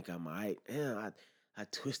 Oh, I think I'm all right. Damn, I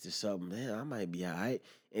twisted something. Damn, I might be all right.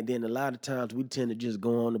 And then a lot of times we tend to just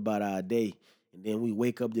go on about our day. And then we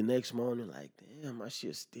wake up the next morning like, damn, my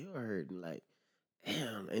shit still hurting. Like,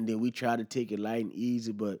 damn. And then we try to take it light and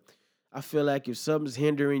easy. But I feel like if something's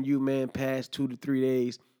hindering you, man, past 2 to 3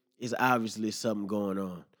 days, it's obviously something going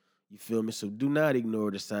on. You feel me? So do not ignore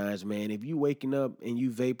the signs, man. If you waking up and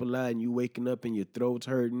you vape a lot and you waking up and your throat's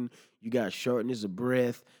hurting, you got shortness of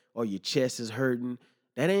breath, or your chest is hurting,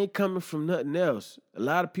 that ain't coming from nothing else. A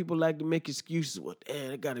lot of people like to make excuses. Well,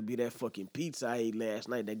 damn, it got to be that fucking pizza I ate last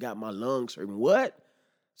night that got my lungs hurting. What?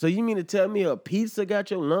 So you mean to tell me a pizza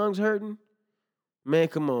got your lungs hurting? Man,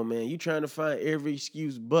 come on, man. You trying to find every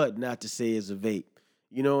excuse but not to say it's a vape.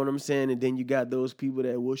 You know what I'm saying? And then you got those people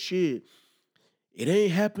that, well, shit, it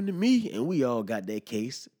ain't happened to me. And we all got that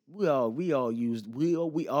case.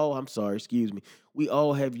 I'm sorry, excuse me. We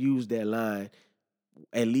all have used that line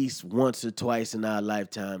at least once or twice in our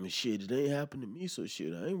lifetime. And shit, it ain't happened to me, so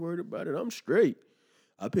shit, I ain't worried about it. I'm straight.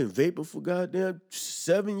 I've been vaping for goddamn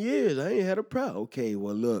 7 years. I ain't had a problem. Okay,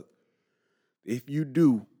 well, look, if you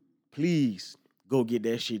do, please go get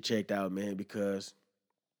that shit checked out, man, because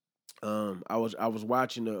I was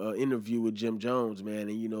watching a interview with Jim Jones, man,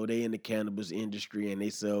 and they in the cannabis industry and they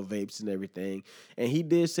sell vapes and everything, and he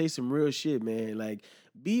did say some real shit, man. Like,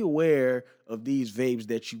 be aware of these vapes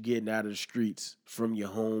that you getting out of the streets from your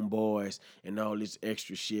homeboys and all this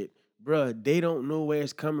extra shit, bruh. They don't know where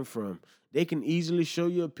it's coming from. They can easily show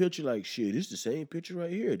you a picture like, shit, this the same picture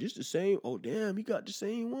right here. This the same. Oh damn, he got the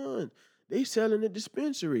same one. They selling a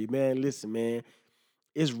dispensary, man. Listen, man.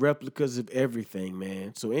 It's replicas of everything,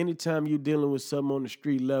 man. So anytime you're dealing with something on the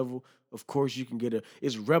street level, of course you can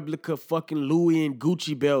it's replica fucking Louis and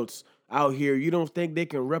Gucci belts out here. You don't think they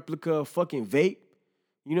can replica a fucking vape?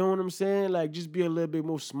 You know what I'm saying? Like, just be a little bit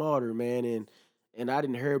more smarter, man. And I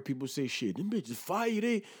didn't hear people say, shit, them bitches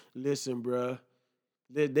fire. Listen, bruh.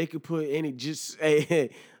 They could put hey,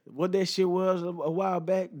 what that shit was a while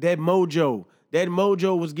back? That Mojo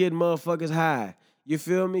was getting motherfuckers high. You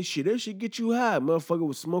feel me? Shit, that shit get you high. Motherfucker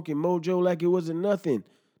was smoking Mojo like it wasn't nothing.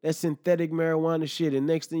 That synthetic marijuana shit. And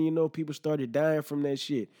next thing you know, people started dying from that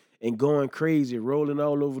shit and going crazy, rolling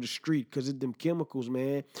all over the street because of them chemicals,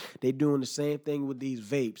 man. They doing the same thing with these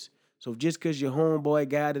vapes. So just because your homeboy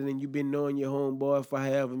got it and you been knowing your homeboy for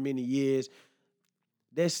however many years,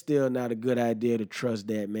 that's still not a good idea to trust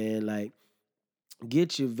that, man. Like,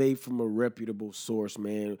 get your vape from a reputable source,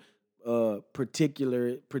 man.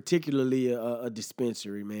 Particularly a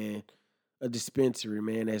dispensary, man. A dispensary,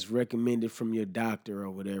 man, that's recommended from your doctor or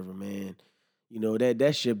whatever, man. You know,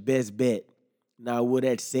 that's your best bet. Now, will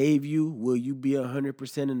that save you? Will you be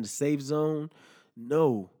 100% in the safe zone?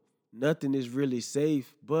 No. Nothing is really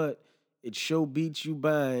safe, but it sure beats you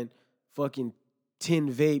buying fucking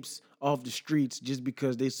 10 vapes off the streets just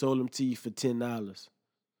because they sold them to you for $10.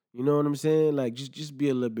 You know what I'm saying? Like, just be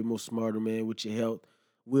a little bit more smarter, man, with your health.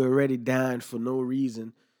 We're already dying for no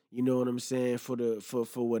reason. You know what I'm saying? For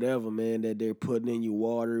whatever, man, that they're putting in your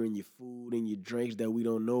water and your food and your drinks that we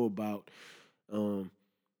don't know about. Um,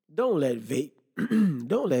 don't let vape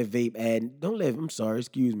don't let vape add don't let I'm sorry,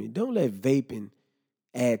 excuse me. Don't let vaping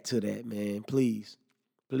add to that, man. Please.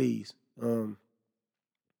 Please.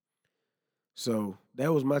 So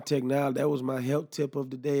that was my technology. That was my health tip of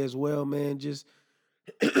the day as well, man. Just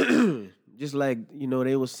like, you know,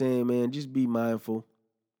 they were saying, man, just be mindful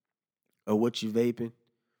of what you vaping.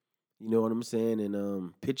 You know what I'm saying?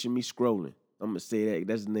 And picture me scrolling. I'm gonna say that.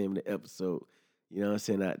 That's the name of the episode. You know what I'm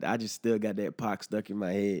saying? I just still got that Pac stuck in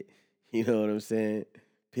my head. You know what I'm saying?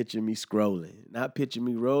 Picture me scrolling. Not picture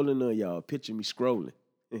me rolling on y'all. Picture me scrolling.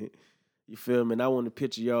 You feel me? And I want to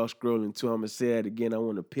picture y'all scrolling too. I'm gonna say that again. I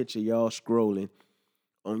want to picture y'all scrolling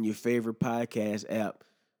on your favorite podcast app,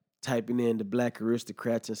 typing in the Black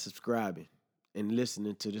Aristocrats and subscribing and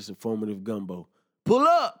listening to this informative gumbo. Pull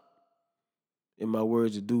up! In my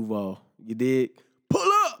words of Duval. You did?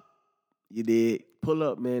 Pull up! You did? Pull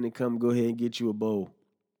up, man, and come go ahead and get you a bowl.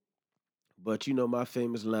 But you know my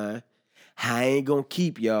famous line, I ain't gonna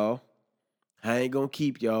keep y'all. I ain't gonna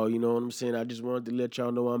keep y'all. You know what I'm saying? I just wanted to let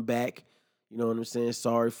y'all know I'm back. You know what I'm saying?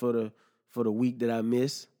 Sorry for the week that I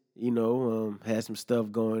missed. You know, had some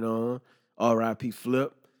stuff going on. R.I.P.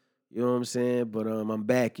 Flip. You know what I'm saying? But I'm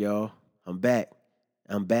back, y'all. I'm back.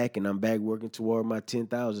 I'm back, and I'm back working toward my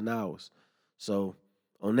 10,000 hours. So,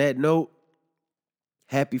 on that note,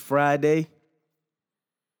 happy Friday.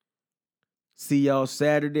 See y'all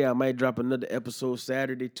Saturday. I might drop another episode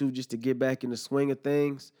Saturday, too, just to get back in the swing of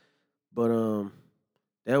things. But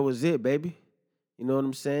that was it, baby. You know what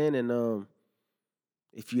I'm saying? And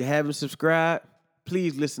if you haven't subscribed,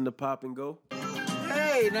 please listen to Pop and Go.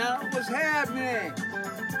 Hey, now, what's happening?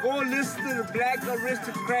 Go listen to the Black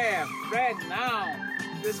Aristocrat right now.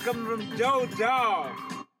 This coming from Joe Dog.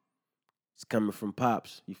 It's coming from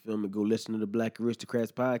Pops. You feel me? Go listen to the Black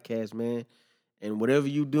Aristocrats podcast, man. And whatever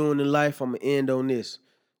you doing in life, I'm going to end on this.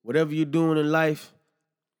 Whatever you're doing in life,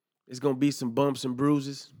 it's going to be some bumps and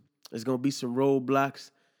bruises. It's going to be some roadblocks.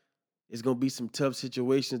 It's going to be some tough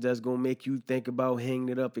situations that's going to make you think about hanging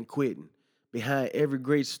it up and quitting. Behind every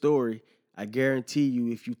great story, I guarantee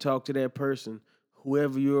you, if you talk to that person,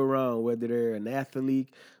 whoever you're around, whether they're an athlete,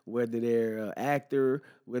 whether they're an actor,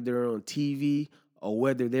 whether they're on TV, or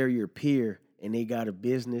whether they're your peer and they got a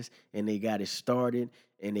business and they got it started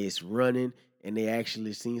and it's running and they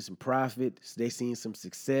actually seen some profit, they seen some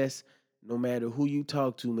success, no matter who you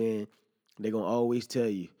talk to, man, they're going to always tell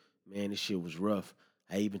you, man, this shit was rough.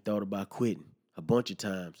 I even thought about quitting a bunch of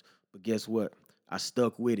times. But guess what? I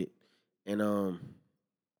stuck with it. And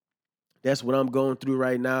that's what I'm going through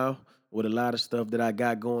right now with a lot of stuff that I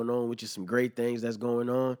got going on, which is some great things that's going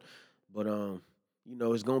on. But, you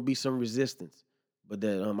know, it's going to be some resistance. But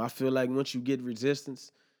that I feel like once you get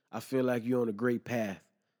resistance, I feel like you're on a great path.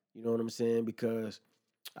 You know what I'm saying? Because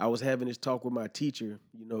I was having this talk with my teacher,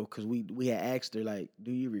 you know, because we had asked her, like,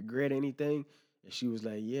 do you regret anything? And she was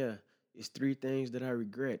like, yeah, it's 3 things that I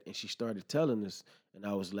regret. And she started telling us. And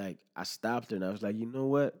I was like, I stopped her and I was like, you know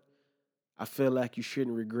what? I feel like you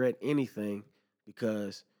shouldn't regret anything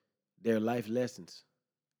because they're life lessons.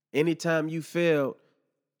 Anytime you failed,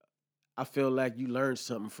 I feel like you learned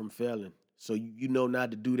something from failing. So you know not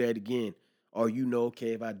to do that again. Or you know,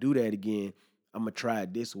 okay, if I do that again, I'm going to try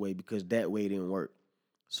it this way because that way didn't work.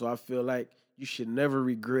 So I feel like you should never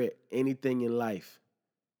regret anything in life.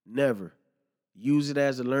 Never. Use it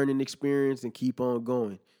as a learning experience and keep on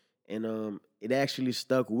going. And it actually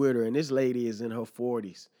stuck with her. And this lady is in her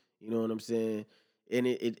 40s. You know what I'm saying? And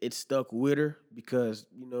it stuck with her because,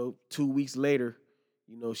 you know, 2 weeks later,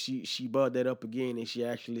 you know, she brought that up again. And she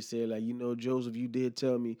actually said, like, you know, Joseph, you did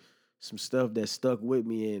tell me some stuff that stuck with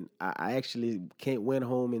me. And I actually went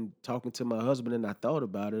home and talking to my husband and I thought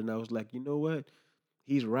about it. And I was like, you know what?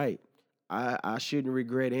 He's right. I shouldn't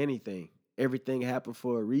regret anything. Everything happened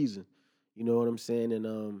for a reason. You know what I'm saying?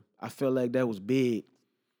 And I felt like that was big.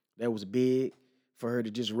 That was big for her to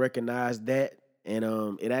just recognize that. And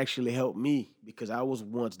it actually helped me because I was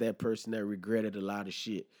once that person that regretted a lot of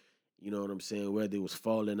shit. You know what I'm saying? Whether it was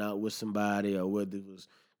falling out with somebody or whether it was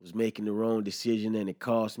making the wrong decision and it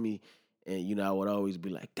cost me. And, you know, I would always be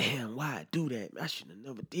like, damn, why I do that? I should have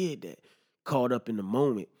never did that. Caught up in the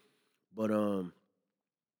moment. But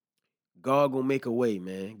God gonna make a way,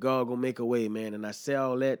 man. God gonna make a way, man. And I say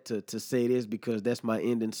all that to say this because that's my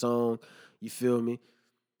ending song. You feel me?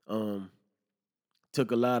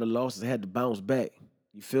 Took a lot of losses, had to bounce back.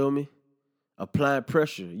 You feel me? Applying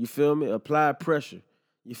pressure. You feel me? Apply pressure.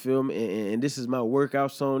 You feel me? And this is my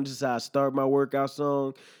workout song. This is how I start my workout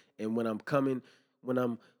song. And when I'm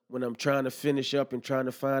trying to finish up and trying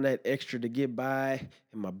to find that extra to get by,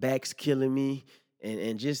 and my back's killing me,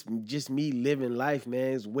 and just me living life,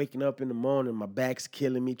 man. It's waking up in the morning, my back's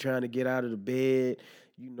killing me, trying to get out of the bed.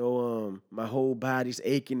 You know, my whole body's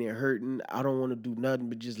aching and hurting. I don't want to do nothing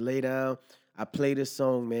but just lay down. I play this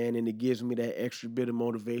song, man, and it gives me that extra bit of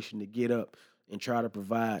motivation to get up and try to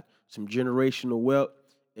provide some generational wealth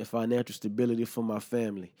and financial stability for my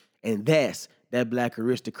family. And that's that Black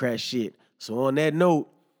Aristocrat shit. So on that note,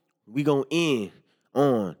 we gonna end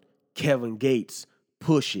on Kevin Gates'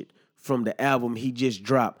 Push It from the album he just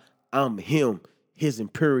dropped, I'm Him, His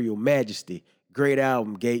Imperial Majesty. Great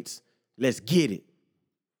album, Gates. Let's get it.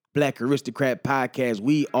 Black Aristocrat Podcast,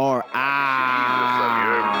 we are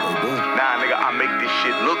Nah, nigga, I make this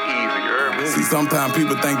shit look easy, you heard me? See, sometimes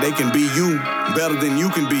people think they can be you better than you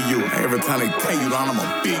can be you. Every time they tell you, I'ma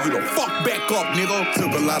beat you the fuck back up, nigga.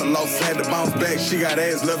 Took a lot of losses, had to bounce back. She got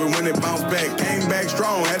ass loving when it bounced back. Came back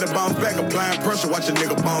strong, had to bounce back. Applying pressure, watch a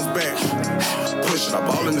nigga bounce back. Pushing, I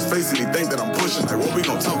ball in his face and he think that I'm pushing. Like, what we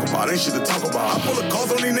gon' talk about? Ain't shit to talk about. I pull a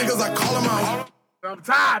calls on these niggas, I call them out. I'm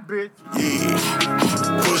tired, bitch.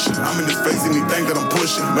 Yeah, pushing. I'm in his face and he think that I'm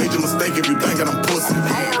pushing. Major mistake if you think that I'm pussy.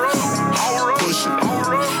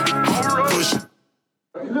 Pushing.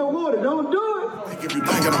 Little water, don't do it. If you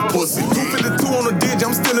thinking I'm pussy. 252 on the ditch,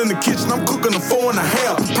 I'm still in the kitchen, I'm cooking a 4.5.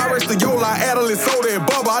 Pirates the Yola, Adelaide, soda, and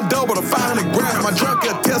Bubba, I double the 500 grams. My drunk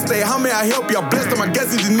got tested, how may I help you? I blessed him, I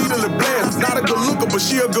guess he just needed a blast. Not a good looker, but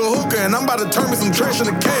she a good hooker, and I'm about to turn me some trash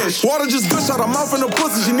into cash. Water just gush out her mouth in the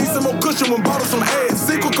pussy, she needs some more cushion when bought her some ass.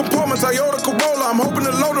 Secret compartment, Toyota Corolla, I'm hoping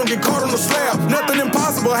the load don't get caught on the slab. Nothing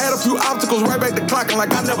impossible, I had a few obstacles right back to clocking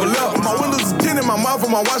like I never left. My windows is tinted, my mouth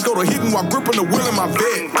and my watch go to hitting while gripping the wheel in my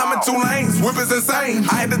bed. I'm in 2 lanes, whip is insane.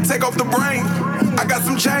 I had to take off the brain. I got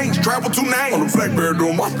some change, travel 2 names. On the Blackberry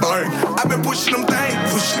doing my thing. I've been pushing them things.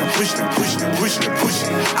 Pushing and pushing and pushing and pushing and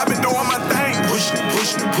pushing. I've been doing my thing. Pushing and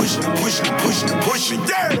pushing and pushing and pushing and pushing and pushing.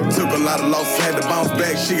 Yeah! Took a lot of losses, had to bounce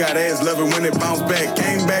back. She got ass loving when it bounced back.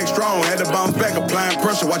 Came back strong, had to bounce back. Applying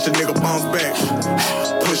pressure, watch a nigga bounce back.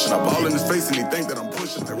 Pushing, I ball in his face and he think that I'm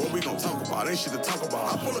pushing. Like, what we gon' talk about? Ain't shit to talk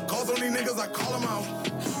about. I pull a calls on these niggas, I call them out.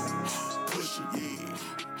 Pushing, yeah.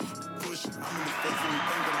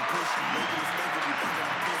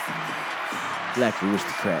 Black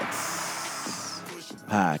Aristocrats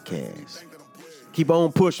Podcast. Keep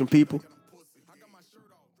on pushing, people.